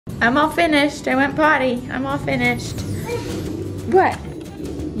I'm all finished. I went potty. I'm all finished. What?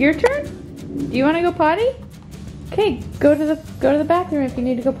 Your turn? Do you want to go potty? Okay, go to the bathroom if you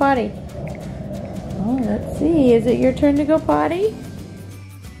need to go potty. Oh, let's see. Is it your turn to go potty?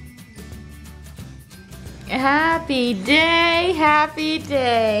 Happy day, happy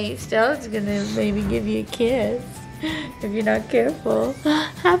day. Stella's gonna maybe give you a kiss if you're not careful.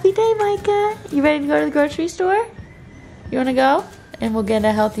 Happy day, Micah. You ready to go to the grocery store? You wanna go? And we'll get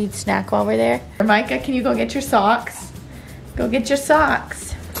a healthy snack while we're there. Micah, can you go get your socks? Go get your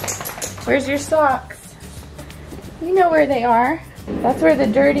socks. Where's your socks? You know where they are. That's where the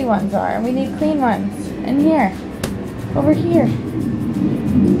dirty ones are. And we need clean ones. In here. Over here.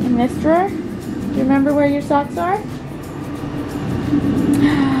 In this drawer? Do you remember where your socks are?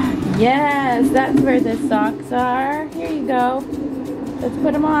 Yes, that's where the socks are. Here you go. Let's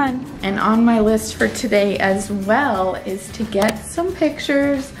put them on. And on my list for today as well is to get some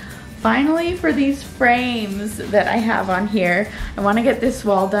pictures finally for these frames that I have on here. I want to get this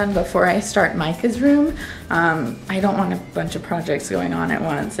wall done before I start Micah's room. I don't want a bunch of projects going on at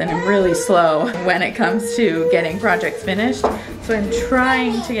once, and I'm really slow when it comes to getting projects finished. So I'm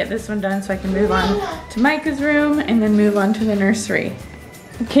trying to get this one done so I can move on to Micah's room and then move on to the nursery.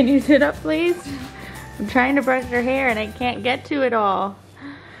 Can you sit up, please? I'm trying to brush her hair and I can't get to it all.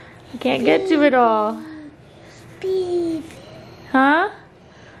 I can't get to it all. Huh?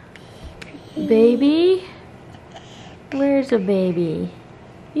 Baby? Where's a baby?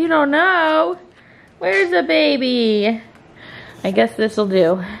 You don't know? Where's a baby? I guess this'll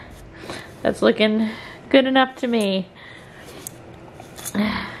do. That's looking good enough to me.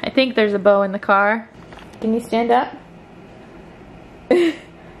 I think there's a bow in the car. Can you stand up?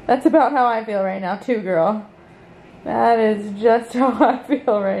 That's about how I feel right now too, girl. That is just how I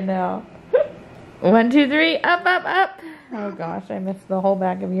feel right now. 1, 2, 3, up, up, up. Oh gosh, I missed the whole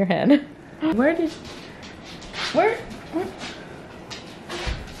back of your head. Where?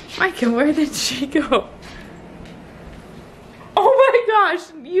 Micah, where did she go? Oh my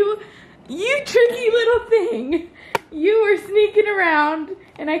gosh, you tricky little thing. You were sneaking around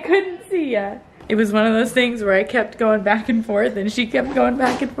and I couldn't see ya. It was one of those things where I kept going back and forth and she kept going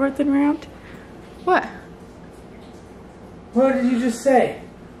back and forth and around. What? What did you just say?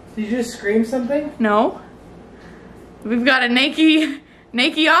 Did you just scream something? No. We've got a naked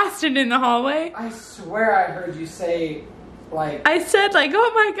Austin in the hallway. I swear I heard you say, like... I said, like,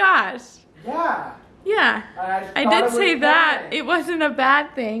 oh my gosh. Yeah. Yeah. I did say that. It wasn't a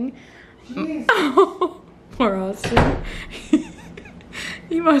bad thing. Jeez. Oh, poor Austin.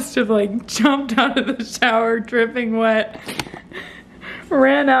 He must have, like, jumped out of the shower dripping wet.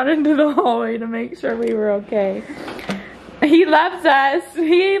 Ran out into the hallway to make sure we were okay. He loves us.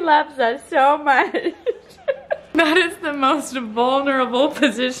 He loves us so much. That is the most vulnerable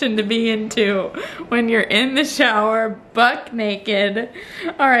position to be into when you're in the shower, buck naked.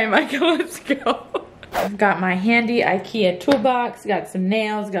 All right, Michael, let's go. I've got my handy IKEA toolbox, got some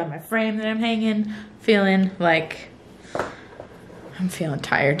nails, got my frame that I'm hanging. I'm feeling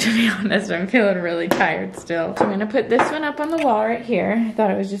tired, to be honest. I'm feeling really tired still. So I'm gonna put this one up on the wall right here. I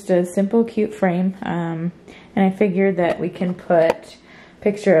thought it was just a simple, cute frame. And I figured that we can put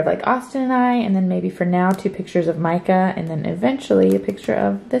picture of like Austin and I, and then maybe for now 2 pictures of Micah, and then eventually a picture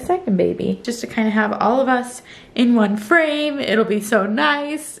of the second baby. Just to kind of have all of us in one frame. It'll be so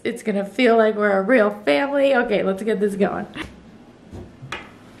nice. It's gonna feel like we're a real family. Okay, let's get this going.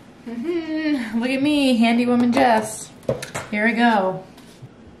 Look at me, handy woman Jess. Here we go.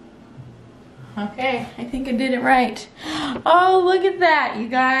 Okay, I think I did it right. Oh, look at that, you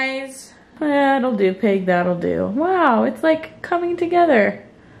guys. That'll do, pig, that'll do. Wow, it's like coming together.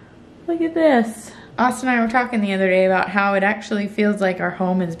 Look at this. Austin and I were talking the other day about how it actually feels like our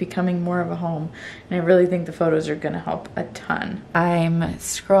home is becoming more of a home. And I really think the photos are gonna help a ton. I'm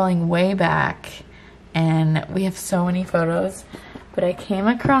scrolling way back and we have so many photos, but I came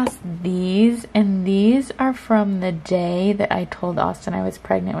across these, and these are from the day that I told Austin I was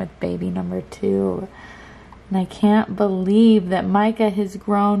pregnant with baby number 2. And I can't believe that Micah has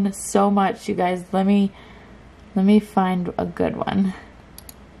grown so much, you guys. Let me find a good one.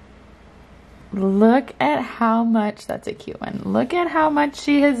 Look at how much, that's a cute one. Look at how much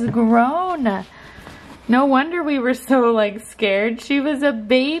she has grown. No wonder we were so like scared. She was a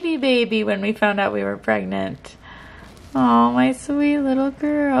baby when we found out we were pregnant. Oh, my sweet little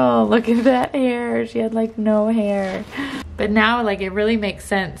girl. Look at that hair. She had like no hair. But now like it really makes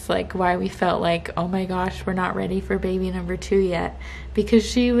sense like why we felt like, oh my gosh, we're not ready for baby number 2 yet. Because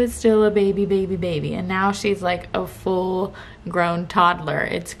she was still a baby. And now she's like a full grown toddler.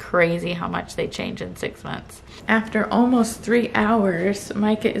 It's crazy how much they change in 6 months. After almost 3 hours,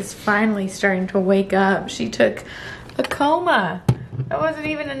 Micah is finally starting to wake up. She took a coma. That wasn't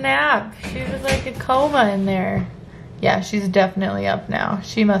even a nap. She was like a coma in there. Yeah, she's definitely up now.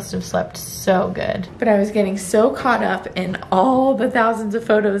 She must have slept so good. But I was getting so caught up in all the thousands of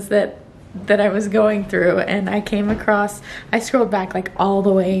photos that I was going through, and I came across, I scrolled back like all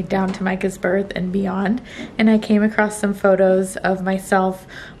the way down to Micah's birth and beyond, and I came across some photos of myself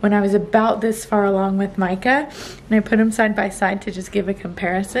when I was about this far along with Micah, and I put them side by side to just give a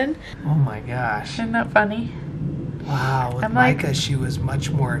comparison. Oh my gosh. Isn't that funny? Wow, with I'm Micah, like, she was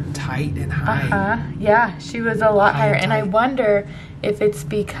much more tight and high. Yeah, she was a lot higher, and I tight. wonder if it's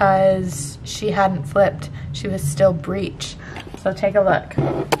because she hadn't flipped. She was still breech. So take a look.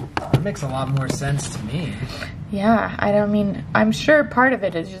 That makes a lot more sense to me. Yeah, I don't mean, I'm sure part of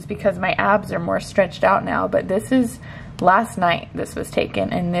it is just because my abs are more stretched out now, but this is last night this was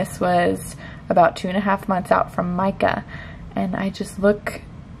taken, and this was about 2.5 months out from Micah, and I just look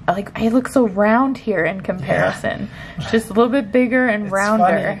like I look so round here in comparison. Yeah. Just a little bit bigger and rounder.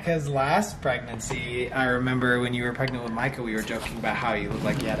 It's funny because last pregnancy, I remember when you were pregnant with Micah, we were joking about how you looked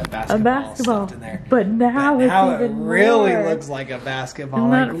like you had a basketball stuffed in there. But now it really looks like a basketball.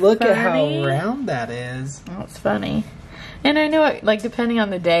 Like, look at how round that is. That's funny. And I know it, like, depending on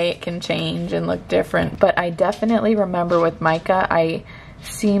the day, it can change and look different. But I definitely remember with Micah, I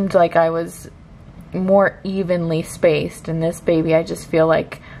seemed like I was more evenly spaced, and this baby I just feel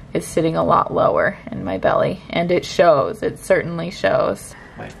like is sitting a lot lower in my belly, and it shows. It certainly shows.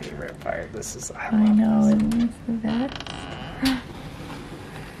 My favorite part. This is I know, isn't that?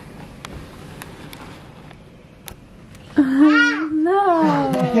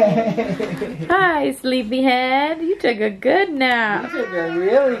 No. Hi, sleepyhead. You took a good nap. You took a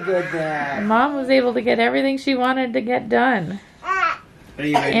really good nap. Mom was able to get everything she wanted to get done. Are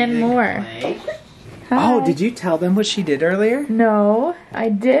you ready and to more. Play? Oh, did you tell them what she did earlier? No, I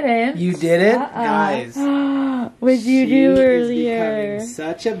didn't. You didn't? Guys. What'd you do earlier? Is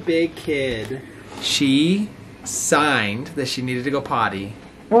becoming such a big kid. She signed that she needed to go potty.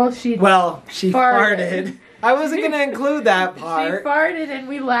 Well, she farted. I wasn't going to include that part. She farted and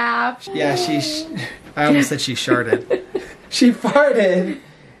we laughed. Yeah, I almost said she sharted. She farted.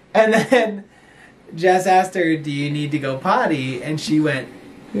 And then Jess asked her, do you need to go potty? And she went,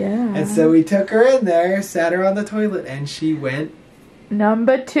 yeah. And so we took her in there, sat her on the toilet, and she went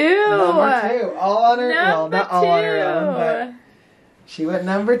number 2. Number 2. All on her well, not all on her own, but she went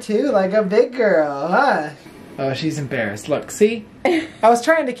number 2 like a big girl, huh? Oh, she's embarrassed. Look, see? I was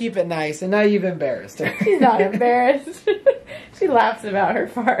trying to keep it nice, and now you've embarrassed her. She's not embarrassed. She laughs about her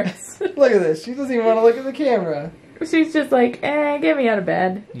farts. Look at this. She doesn't even want to look at the camera. She's just like, get me out of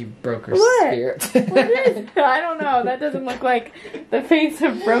bed. You broke her spirit. What is it? I don't know. That doesn't look like the face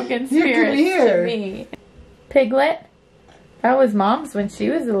of broken spirits to me. Piglet? That was Mom's when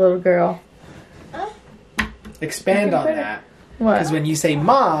she was a little girl. Expand on that. What? Because when you say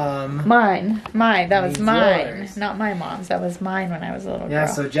mom... Mine. That was mine. Yours. Not my mom's. That was mine when I was a little girl. Yeah,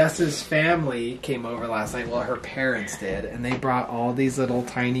 so Jess's family came over last night. Well, her parents did. And they brought all these little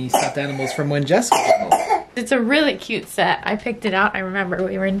tiny stuffed animals from when Jess was little. It's a really cute set. I picked it out. I remember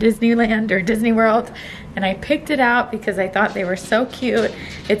we were in Disneyland or Disney World, and I picked it out because I thought they were so cute.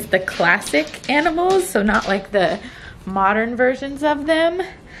 It's the classic animals, so not like the modern versions of them.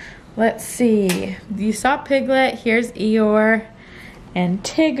 Let's see. You saw Piglet. Here's Eeyore and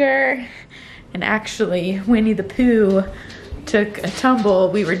Tigger. And actually, Winnie the Pooh took a tumble.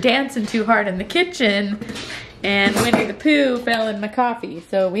 We were dancing too hard in the kitchen, and Winnie the Pooh fell in my coffee.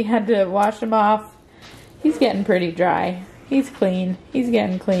 So we had to wash him off. He's getting pretty dry. He's clean. He's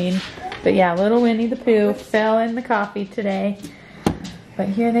getting clean. But yeah, little Winnie the Pooh fell in the coffee today. But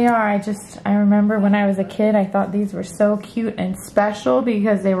here they are. I remember when I was a kid, I thought these were so cute and special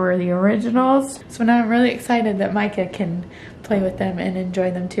because they were the originals. So now I'm really excited that Micah can play with them and enjoy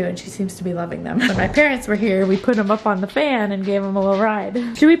them too, and she seems to be loving them. When my parents were here, we put them up on the fan and gave them a little ride.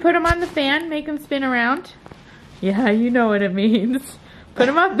 Should we put them on the fan, make them spin around? Yeah, you know what it means. Put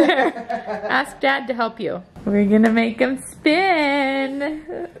them up there. Ask Dad to help you. We're gonna make them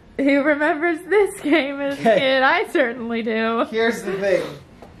spin. Who remembers this game as a kid? I certainly do. Here's the thing.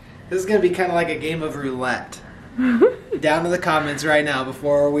 This is gonna be kind of like a game of roulette. Down in the comments right now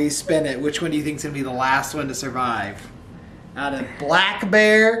before we spin it, which one do you think is gonna be the last one to survive? Out of Black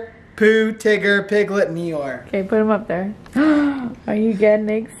Bear, Pooh, Tigger, Piglet, and Eeyore. Okay, put them up there. Are you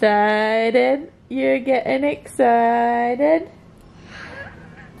getting excited? You're getting excited?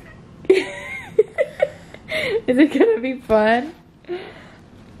 Is it gonna be fun?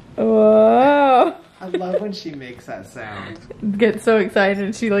 Whoa. I love when she makes that sound. Get so excited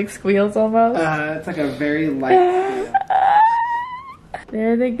and she like squeals almost. It's like a very light squeal.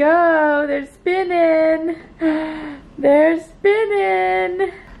 There they go. They're spinning. They're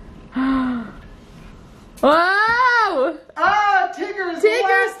spinning. Whoa! Oh, Tigger's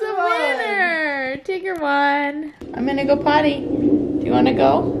the winner. Tigger won. I'm gonna go potty. Do you wanna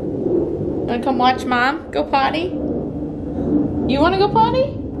go? Wanna come watch Mom go potty? You wanna go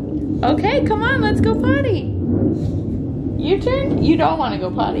potty? Okay, come on, let's go potty. Your turn? You don't wanna go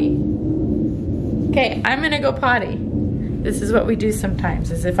potty. Okay, I'm gonna go potty. This is what we do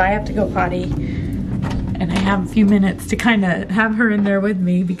sometimes, is if I have to go potty and I have a few minutes to kind of have her in there with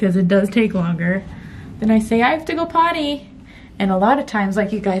me because it does take longer, then I say, I have to go potty. And a lot of times,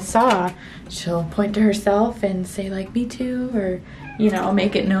 like you guys saw, she'll point to herself and say like, me too, or, you know,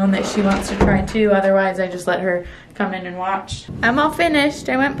 make it known that she wants to try too. Otherwise, I just let her come in and watch. I'm all finished.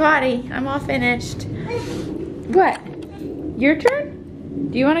 I went potty. I'm all finished. What? Your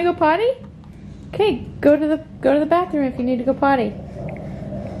turn? Do you want to go potty? Okay, go to the bathroom if you need to go potty.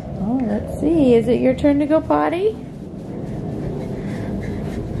 Oh, let's see. Is it your turn to go potty?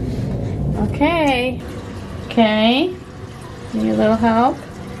 Okay. Okay. Need a little help.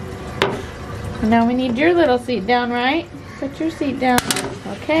 And now we need your little seat down, right? Put your seat down.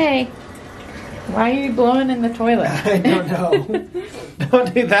 Okay. Why are you blowing in the toilet? I don't know.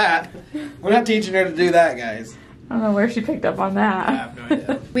 Don't do that. We're not teaching her to do that, guys. I don't know where she picked up on that. I have no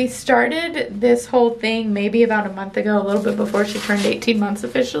idea. We started this whole thing maybe about a month ago, a little bit before she turned 18 months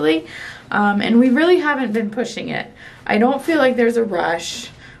officially. And we really haven't been pushing it. I don't feel like there's a rush.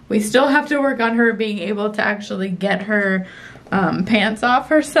 We still have to work on her being able to actually get her pants off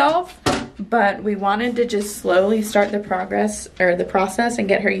herself. But we wanted to just slowly start the process and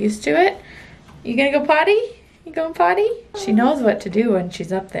get her used to it. You gonna go potty? You going potty? She knows what to do when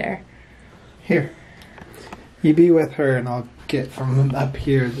she's up there. Here. You be with her and I'll get from up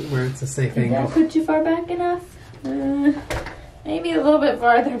here where it's a safe angle. Did that put you far back enough? Maybe a little bit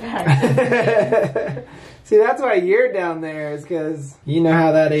farther back. See, that's why you're down there, is because you know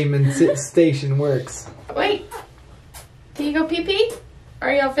how that aim and sit station works. Wait. Can you go pee-pee? Or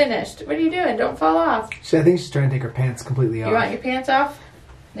are you all finished? What are you doing? Don't fall off. I think she's trying to take her pants completely off. You want your pants off?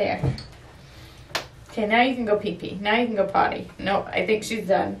 There. Okay, now you can go pee-pee. Now you can go potty. No, I think she's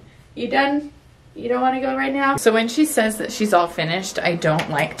done. You done? You don't want to go right now? So when she says that she's all finished, I don't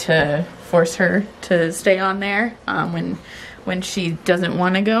like to force her to stay on there when she doesn't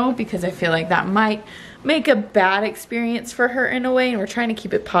want to go, because I feel like that might make a bad experience for her in a way, and we're trying to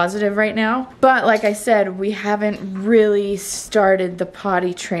keep it positive right now. But like I said, we haven't really started the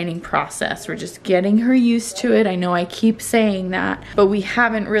potty training process. We're just getting her used to it. I know I keep saying that, but we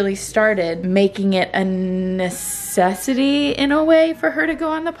haven't really started making it a necessity in a way for her to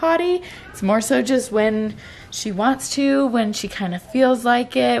go on the potty. It's more so just when she wants to, when she kind of feels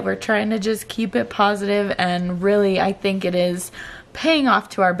like it. We're trying to just keep it positive, and really I think it is paying off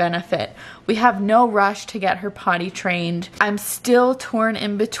to our benefit. We have no rush to get her potty trained. I'm still torn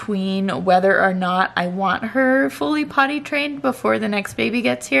in between whether or not I want her fully potty trained before the next baby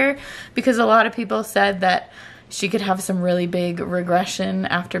gets here, because a lot of people said that she could have some really big regression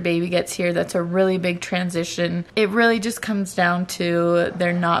after baby gets here. That's a really big transition. It really just comes down to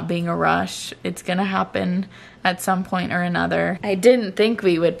there not being a rush. It's gonna happen at some point or another. I didn't think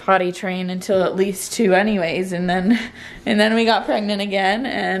we would potty train until at least 2 anyways, and then we got pregnant again,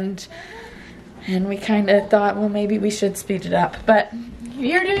 and we kind of thought, well, maybe we should speed it up. But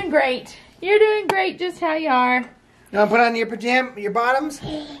you're doing great. You're doing great just how you are. You want to put on your bottoms?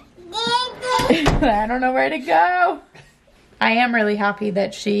 I don't know where to go. I am really happy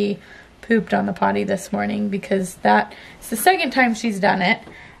that she pooped on the potty this morning, because it's the second time she's done it.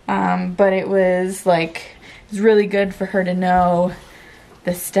 But it was really good for her to know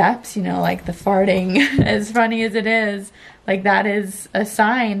the steps, you know, like the farting. As funny as it is, like that is a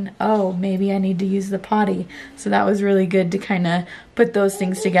sign, oh, maybe I need to use the potty. So that was really good to kind of put those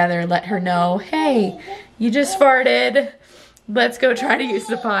things together, let her know, hey, you just farted. Let's go try to use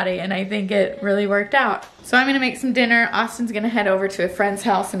the potty. And I think it really worked out. So I'm gonna make some dinner. Austin's gonna head over to a friend's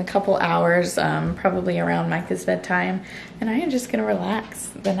house in a couple hours, probably around Micah's bedtime. And I am just gonna relax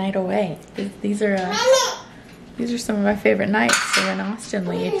the night away. These are some of my favorite nights, so when Austin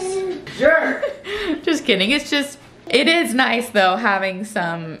leaves. Sure. Just kidding, it's just It is nice though having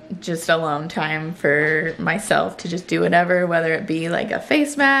some just alone time for myself to just do whatever, whether it be like a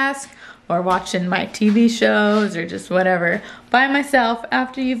face mask or watching my TV shows or just whatever by myself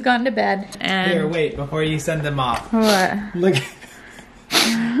after you've gone to bed. And here, wait, before you send them off. What? Look.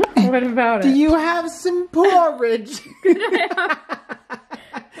 What about it? Do you have some porridge?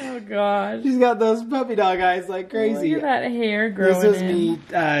 Oh gosh. She's got those puppy dog eyes like crazy. Look at that hair growing This is in.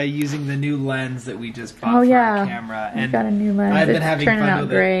 me using the new lens that we just bought for our camera. I've got a new lens. I've been having turning fun out with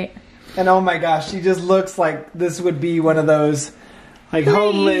great. it. And oh my gosh, she just looks like this would be one of those like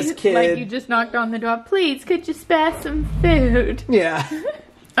homeless kids. Like you just knocked on the door. Please, could you spare some food? Yeah.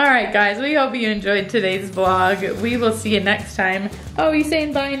 Alright guys, we hope you enjoyed today's vlog. We will see you next time. Oh, you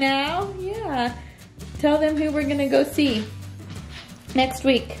saying bye now? Yeah. Tell them who we're gonna go see next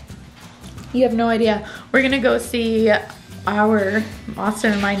week. You have no idea. We're gonna go see our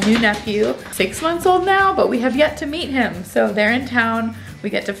Austin and my new nephew, 6 months old now, but we have yet to meet him. So they're in town. We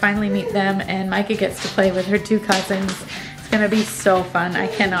get to finally meet them, and Micah gets to play with her 2 cousins. It's gonna be so fun. I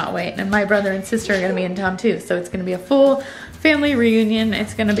cannot wait. And my brother and sister are gonna be in town too. So it's gonna be a full family reunion.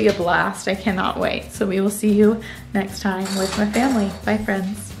 It's gonna be a blast. I cannot wait. So we will see you next time with my family. Bye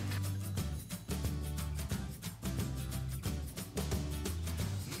friends.